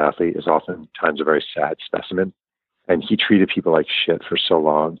retired athlete, is oftentimes a very sad specimen. And he treated people like shit for so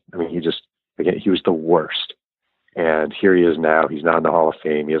long. I mean, he was the worst. And here he is now. He's not in the Hall of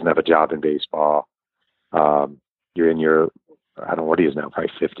Fame. He doesn't have a job in baseball. You're in I don't know what he is now,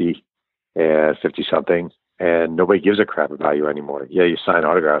 probably 50 something. And nobody gives a crap about you anymore. Yeah, you sign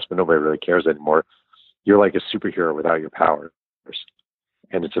autographs, but nobody really cares anymore. You're like a superhero without your powers.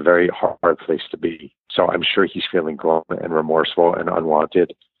 And it's a very hard place to be. So I'm sure he's feeling glum and remorseful and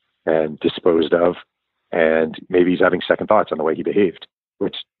unwanted and disposed of. And maybe he's having second thoughts on the way he behaved,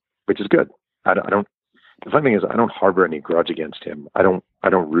 which is good. The funny thing is, I don't harbor any grudge against him. I don't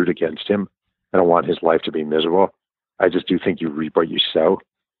root against him. I don't want his life to be miserable. I just do think you reap what you sow.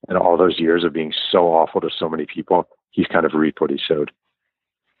 And all those years of being so awful to so many people, he's kind of reaped what he sowed.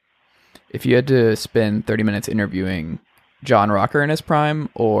 If you had to spend 30 minutes interviewing John Rocker in his prime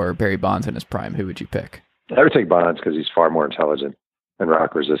or Barry Bonds in his prime, who would you pick? I would take Bonds because he's far more intelligent, and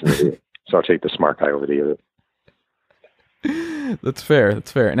Rocker's just an idiot. So I'll take the smart guy over the idiot. That's fair.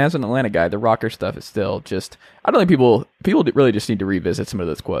 That's fair. And as an Atlanta guy, the Rocker stuff is still just, I don't think people really just need to revisit some of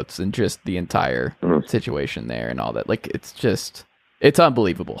those quotes and just the entire situation there and all that. Like, it's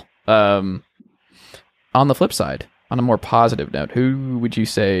unbelievable. On the flip side, on a more positive note, who would you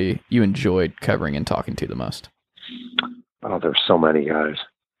say you enjoyed covering and talking to the most? Oh, there's so many guys.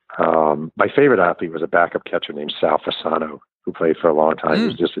 My favorite athlete was a backup catcher named Sal Fasano, who played for a long time. He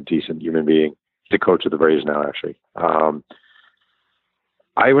was just a decent human being. He's the coach of the Braves now, actually.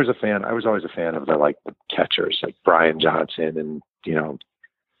 I was always a fan of the catchers, like Brian Johnson, and I don't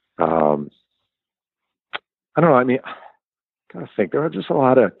know. I mean, I gotta think. There were just a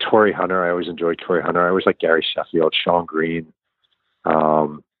lot of Torrey Hunter. I always enjoyed Torrey Hunter. I always like Gary Sheffield, Sean Green,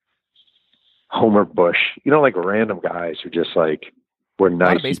 Homer Bush. Like random guys who just were nice. A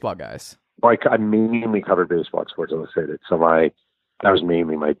lot of baseball guys. I mainly covered baseball at Sports Illustrated, so that was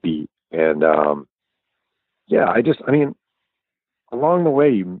mainly my beat. And along the way,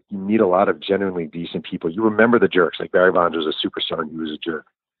 you meet a lot of genuinely decent people. You remember the jerks. Like Barry Bonds was a superstar and he was a jerk.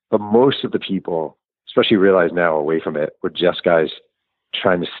 But most of the people, especially realize now away from it, were just guys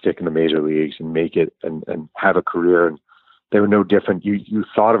trying to stick in the major leagues and make it and have a career. And they were no different. You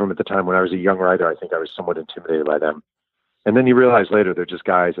thought of them at the time. When I was a young writer, I think I was somewhat intimidated by them. And then you realize later they're just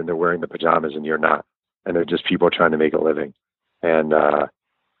guys and they're wearing the pajamas and you're not. And they're just people trying to make a living. And,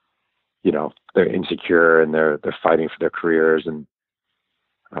 they're insecure and they're fighting for their careers. And,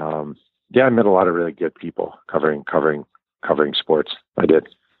 I met a lot of really good people covering sports. I did.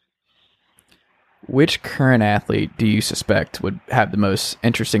 Which current athlete do you suspect would have the most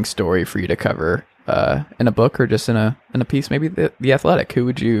interesting story for you to cover in a book or just in a piece? Maybe the Athletic. Who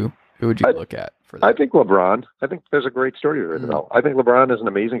would you look at for that? I think LeBron. I think there's a great story written about. I think LeBron is an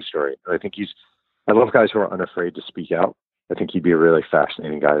amazing story. I think I love guys who are unafraid to speak out. I think he'd be a really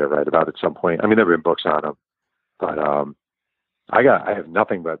fascinating guy to write about at some point. I mean, there have been books on him, but I have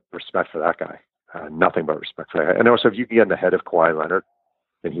nothing but respect for that guy. Nothing but respect for that guy. And also, if you can get in the head of Kawhi Leonard,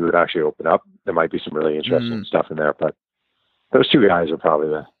 then he would actually open up. There might be some really interesting stuff in there. But those two guys are probably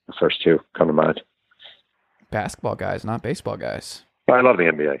the first two come to mind. Basketball guys, not baseball guys. I love the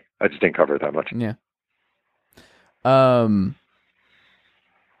NBA. I just didn't cover it that much. Yeah.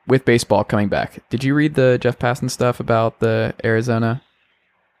 With baseball coming back, did you read the Jeff Passan stuff about the Arizona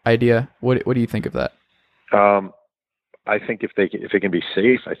idea? What do you think of that? I think if it can be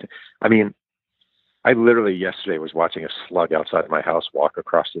safe, I literally yesterday was watching a slug outside of my house walk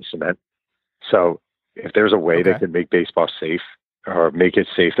across the cement. So if there's a way they can make baseball safe or make it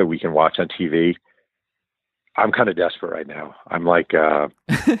safe that we can watch on TV, I'm kind of desperate right now. I'm like, and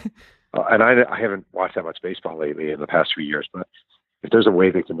I haven't watched that much baseball lately in the past few years, but if there's a way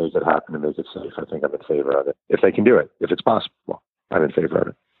they can make it happen and make it safe, I think I'm in favor of it. If they can do it, if it's possible, I'm in favor of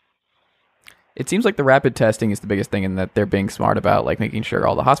it. It seems like the rapid testing is the biggest thing, and that they're being smart about making sure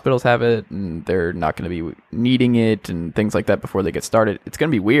all the hospitals have it and they're not going to be needing it and things like that before they get started. It's going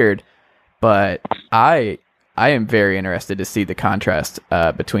to be weird, but I am very interested to see the contrast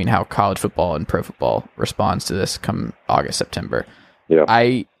between how college football and pro football responds to this come August, September. Yeah.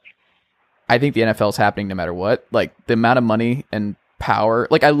 I think the NFL is happening no matter what. Like the amount of money and power.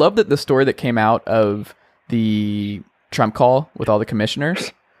 Like I love that the story that came out of the Trump call with all the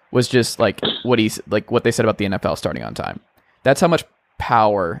commissioners was just what they said about the NFL starting on time. That's how much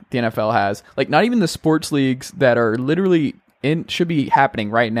power the NFL has. Not even the sports leagues that are literally should be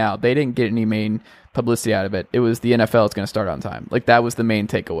happening right now. They didn't get any main publicity out of it. It was the NFL is going to start on time. That was the main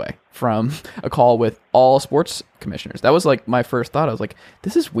takeaway from a call with all sports commissioners. That was my first thought. I was like,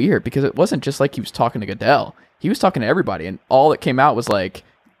 this is weird because it wasn't just he was talking to Goodell. He was talking to everybody, and all that came out was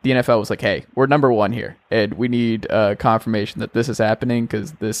the NFL was like, hey, we're number one here, and we need confirmation that this is happening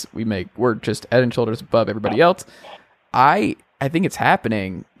because we're just head and shoulders above everybody else. I think it's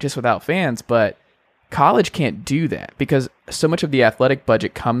happening just without fans, but college can't do that because so much of the athletic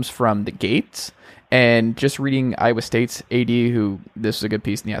budget comes from the gates. And just reading Iowa State's AD, this was a good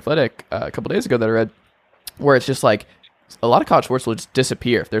piece in the Athletic a couple days ago that I read, where it's just a lot of college sports will just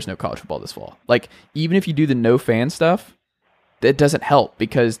disappear if there's no college football this fall. Even if you do the no fan stuff, that doesn't help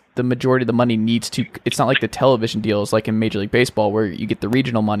because the majority of the money it's not like the television deals in Major League Baseball where you get the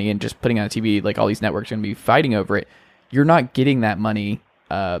regional money and just putting on a TV, all these networks are going to be fighting over it. You're not getting that money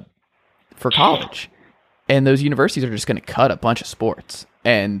for college. And those universities are just going to cut a bunch of sports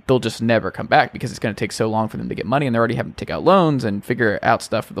and they'll just never come back because it's going to take so long for them to get money and they're already having to take out loans and figure out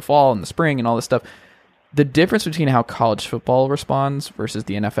stuff for the fall and the spring and all this stuff. the difference between how college football responds versus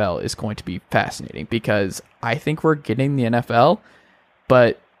the NFL is going to be fascinating, because I think we're getting the NFL,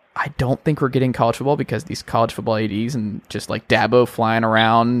 but I don't think we're getting college football, because these college football ADs and just like Dabo flying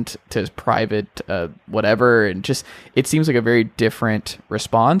around to his private whatever, and just it seems like a very different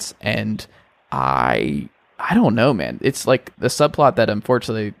response. And I don't know, man. It's like the subplot that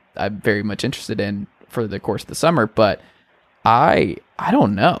unfortunately I'm very much interested in for the course of the summer, but I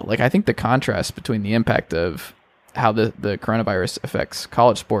don't know. Like, I think the contrast between the impact of how the coronavirus affects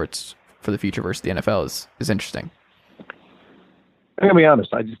college sports for the future versus the NFL is interesting. I'm gonna be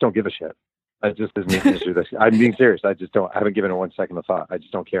honest. I just don't give a shit. I just isn't interested in this. I'm being serious. I haven't given it 1 second of thought. I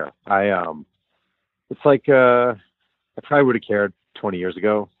just don't care. It's like I probably would have cared 20 years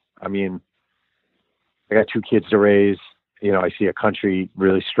ago. I mean, I got 2 kids to raise. You know, I see a country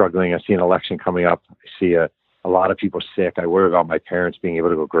really struggling. I see an election coming up. I see a lot of people sick. I worry about my parents being able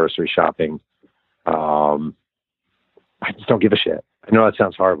to go grocery shopping. I just don't give a shit. I know that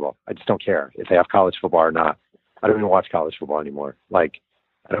sounds horrible. I just don't care if they have college football or not. I don't even watch college football anymore. Like,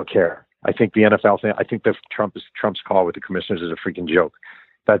 I don't care. I think the NFL thing, I think Trump's call with the commissioners is a freaking joke.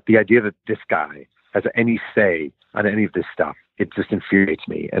 But the idea that this guy has any say on any of this stuff, it just infuriates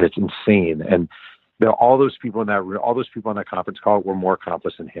me, and it's insane. And all those people in that conference call were more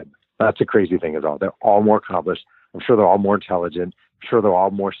accomplished than him. That's the crazy thing is all. They're all more accomplished. I'm sure they're all more intelligent. I'm sure they're all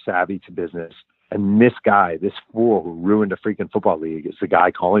more savvy to business. And this guy, this fool who ruined a freaking football league, is the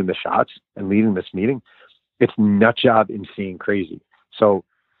guy calling the shots and leading this meeting. It's nut job insane crazy. So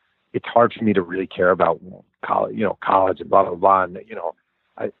it's hard for me to really care about college and blah, blah, blah. And,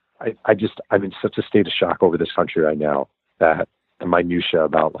 I'm in such a state of shock over this country right now that the minutia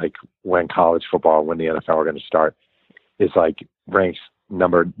about like when college football, when the NFL are going to start is like ranks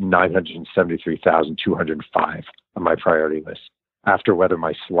number 973,205 on my priority list after whether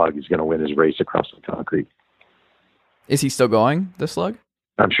my slug is going to win his race across the concrete. Is he still going, the slug?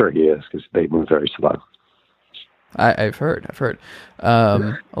 I'm sure he is, because they move very slow. I've heard.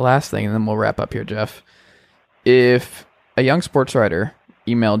 Last thing, and then we'll wrap up here, Jeff. If a young sports writer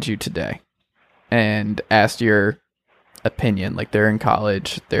emailed you today and asked your opinion, like they're in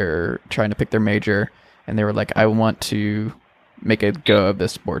college, they're trying to pick their major, and they were like, I want to make a go of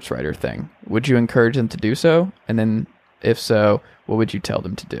this sports writer thing, would you encourage them to do so? And then if so, what would you tell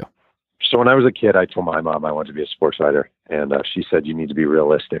them to do? So when I was a kid, I told my mom I wanted to be a sports writer, and she said, you need to be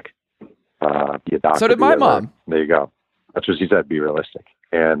realistic. Be a doctor. So did my mom. There you go. That's what she said. Be realistic.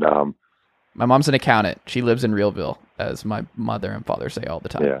 And my mom's an accountant. She lives in Realville, as my mother and father say all the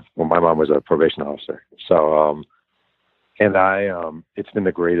time. Yeah. Well, my mom was a probation officer. So, and it's been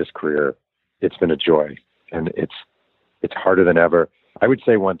the greatest career. It's been a joy, and it's harder than ever. I would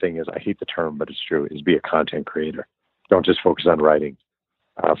say one thing is, I hate the term, but it's true, is be a content creator. Don't just focus on writing.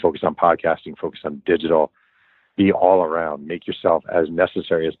 Focus on podcasting. Focus on digital. Be all around. Make yourself as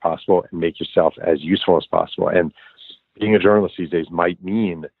necessary as possible, and make yourself as useful as possible. And being a journalist these days might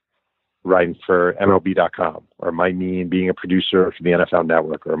mean writing for MLB.com, or might mean being a producer for the NFL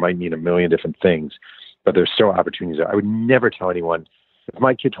Network, or it might mean a million different things. But there's still opportunities there. I would never tell anyone. If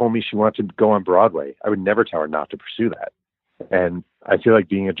my kid told me she wanted to go on Broadway, I would never tell her not to pursue that. And I feel like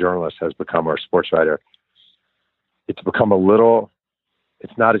being a journalist has become, or a sports writer, it's become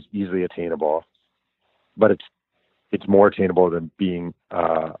it's not as easily attainable, but it's more attainable than being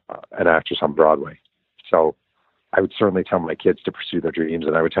an actress on Broadway. So I would certainly tell my kids to pursue their dreams,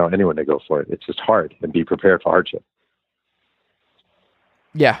 and I would tell anyone to go for it. It's just hard, and be prepared for hardship.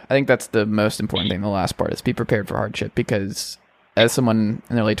 Yeah, I think that's the most important thing. The last part is be prepared for hardship, because as someone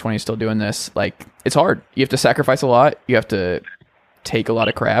in their late 20s still doing this, like, it's hard. You have to sacrifice a lot. You have to take a lot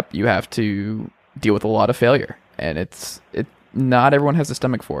of crap. You have to deal with a lot of failure, and not everyone has the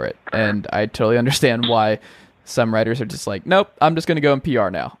stomach for it. And I totally understand why some writers are just like, nope, I'm just going to go in PR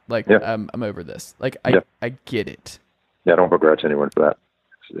now. Like, yeah. I'm over this. Like, I get it. Yeah, don't begrudge anyone for that.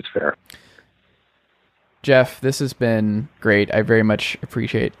 It's fair. Jeff, this has been great. I very much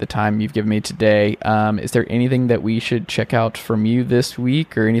appreciate the time you've given me today. Is there anything that we should check out from you this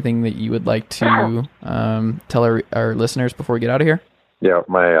week, or anything that you would like to tell our listeners before we get out of here? Yeah,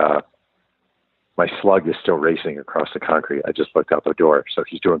 my slug is still racing across the concrete. I just looked out the door, so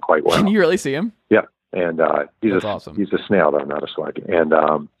he's doing quite well. Can you really see him? Yeah, and That's awesome. He's a snail, though, not a slug. And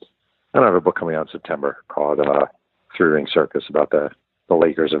I have a book coming out in September called Three Ring Circus, about the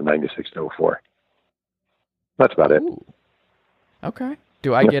Lakers of 96 to 04. That's about it. Okay.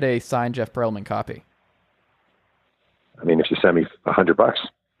 Do I get a signed Jeff Pearlman copy? I mean, if you send me $100,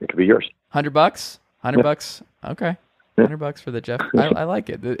 it could be yours. $100? $100? Okay. $100 for the Jeff. I like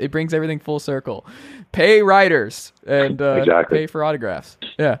it. It brings everything full circle. Pay writers and Exactly. pay for autographs.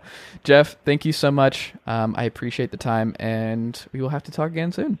 Yeah. Jeff, thank you so much. I appreciate the time, and we will have to talk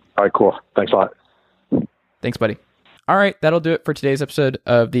again soon. All right, cool. Thanks a lot. Thanks, buddy. All right, that'll do it for today's episode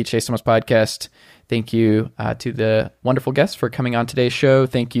of the Chase Thomas Podcast. Thank you to the wonderful guests for coming on today's show.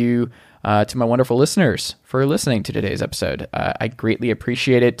 Thank you to my wonderful listeners for listening to today's episode. I greatly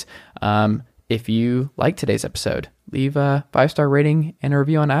appreciate it. If you like today's episode, leave a 5-star rating and a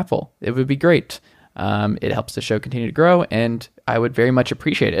review on Apple. It would be great. It helps the show continue to grow, and I would very much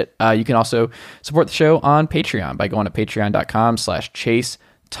appreciate it. You can also support the show on Patreon by going to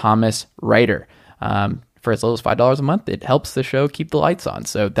patreon.com/ChaseThomasWriter. For as little as $5 a month, it helps the show keep the lights on.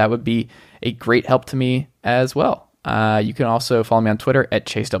 So that would be a great help to me as well. You can also follow me on Twitter at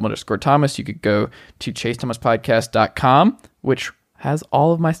 @Chase_Thomas. You could go to ChaseThomasPodcast.com, which has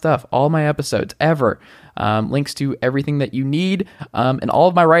all of my stuff, all of my episodes ever, links to everything that you need, and all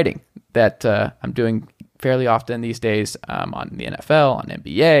of my writing that I'm doing fairly often these days on the NFL, on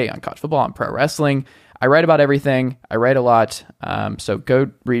NBA, on college football, on pro wrestling. I write about everything. I write a lot. So go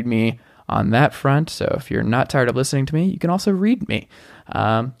read me on that front. So if you're not tired of listening to me, you can also read me.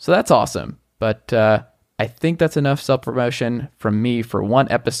 So that's awesome. But I think that's enough self-promotion from me for one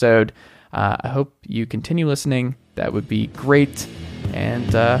episode. I hope you continue listening. That would be great.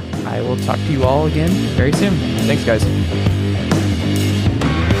 And I will talk to you all again very soon. Thanks, guys.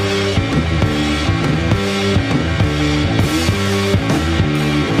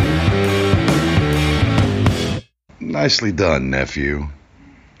 Nicely done, nephew.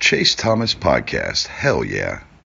 Chase Thomas Podcast. Hell yeah.